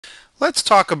Let's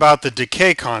talk about the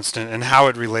decay constant and how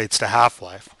it relates to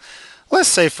half-life. Let's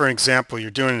say, for example, you're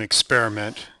doing an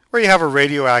experiment where you have a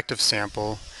radioactive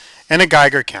sample and a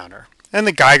Geiger counter. And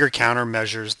the Geiger counter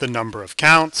measures the number of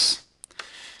counts,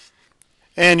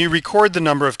 and you record the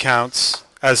number of counts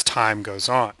as time goes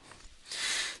on.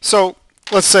 So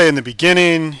let's say in the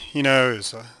beginning,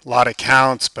 there's a lot of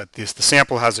counts, but the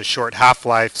sample has a short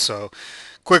half-life, so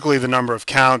quickly the number of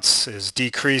counts is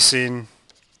decreasing.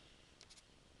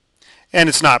 And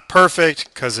it's not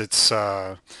perfect because it's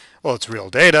real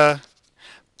data,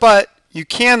 but you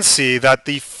can see that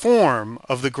the form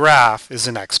of the graph is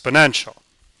an exponential.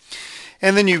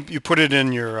 And then you put it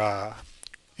in your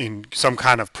in some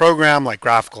kind of program like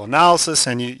graphical analysis,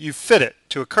 and you fit it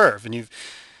to a curve, and you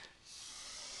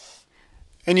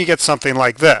get something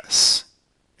like this.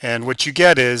 And what you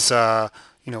get is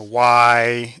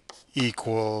y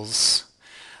equals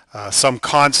some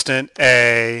constant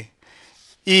a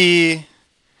e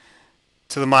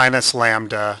to the minus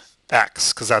lambda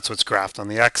x, because that's what's graphed on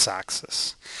the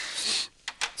x-axis.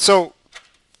 So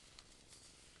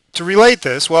to relate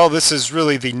this, well, this is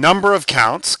really the number of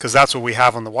counts, because that's what we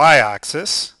have on the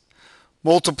y-axis,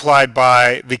 multiplied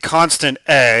by the constant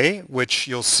a, which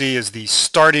you'll see is the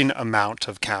starting amount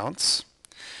of counts,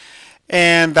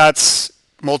 and that's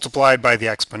multiplied by the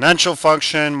exponential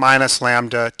function minus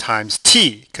lambda times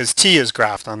t, because t is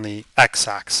graphed on the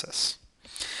x-axis.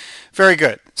 Very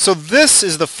good. So this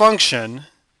is the function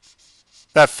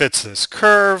that fits this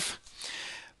curve.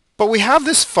 But we have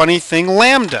this funny thing,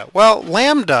 lambda. Well,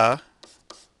 lambda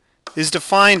is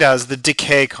defined as the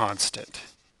decay constant.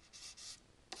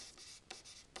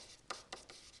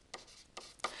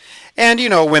 And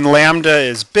when lambda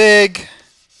is big,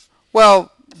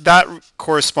 well, that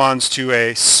corresponds to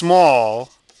a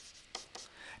small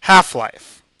half-life.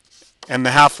 And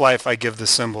the half-life, I give the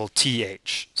symbol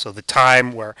TH, so the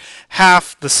time where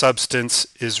half the substance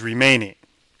is remaining.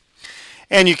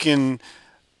 And you can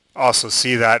also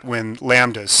see that when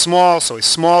lambda is small, so a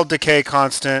small decay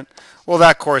constant, well,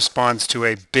 that corresponds to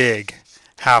a big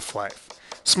half-life.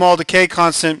 Small decay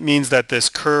constant means that this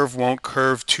curve won't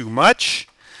curve too much,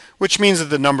 which means that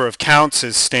the number of counts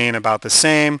is staying about the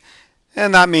same,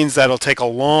 and that means that it'll take a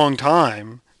long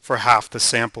time for half the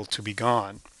sample to be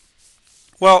gone.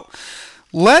 Well,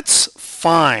 let's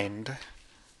find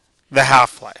the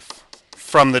half-life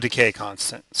from the decay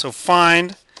constant. So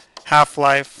find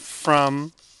half-life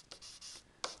from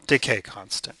decay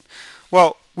constant.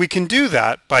 Well, we can do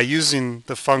that by using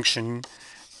the function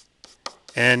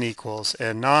n equals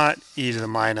n naught e to the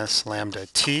minus lambda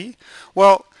t.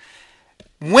 Well,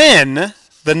 when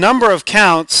the number of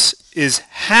counts is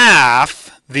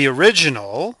half the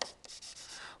original,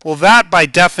 well, that by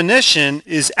definition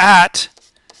is at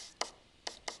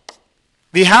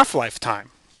the half-life time.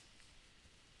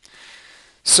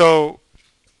 So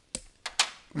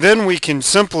then we can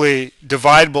simply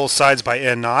divide both sides by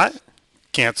n naught,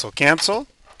 cancel, cancel,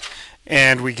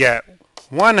 and we get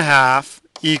 1/2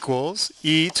 equals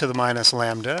e to the minus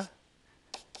lambda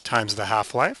times the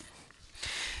half-life.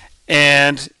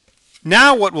 And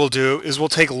now what we'll do is we'll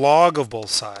take log of both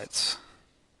sides.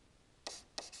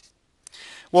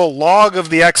 Well, log of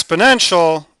the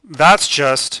exponential, that's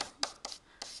just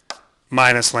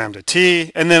minus lambda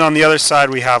t, and then on the other side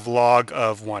we have log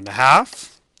of 1/2.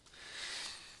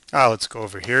 Let's go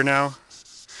over here now.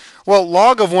 Well,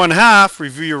 log of 1/2,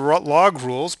 review your log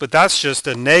rules, but that's just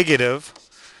a negative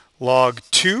log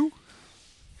 2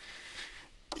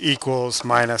 equals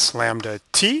minus lambda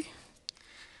t.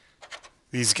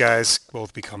 These guys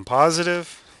both become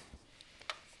positive.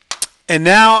 And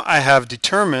now I have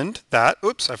determined that,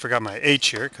 oops, I forgot my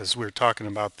h here because we were talking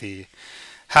about the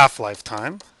half-life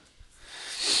time.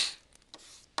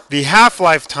 The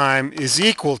half-life time is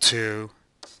equal to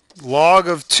log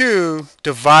of 2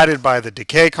 divided by the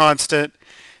decay constant.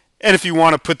 And if you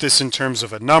want to put this in terms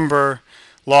of a number,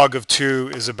 log of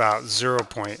 2 is about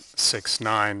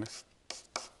 0.69.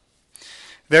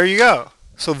 There you go.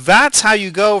 So that's how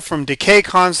you go from decay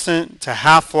constant to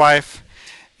half-life,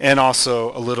 and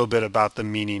also a little bit about the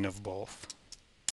meaning of both.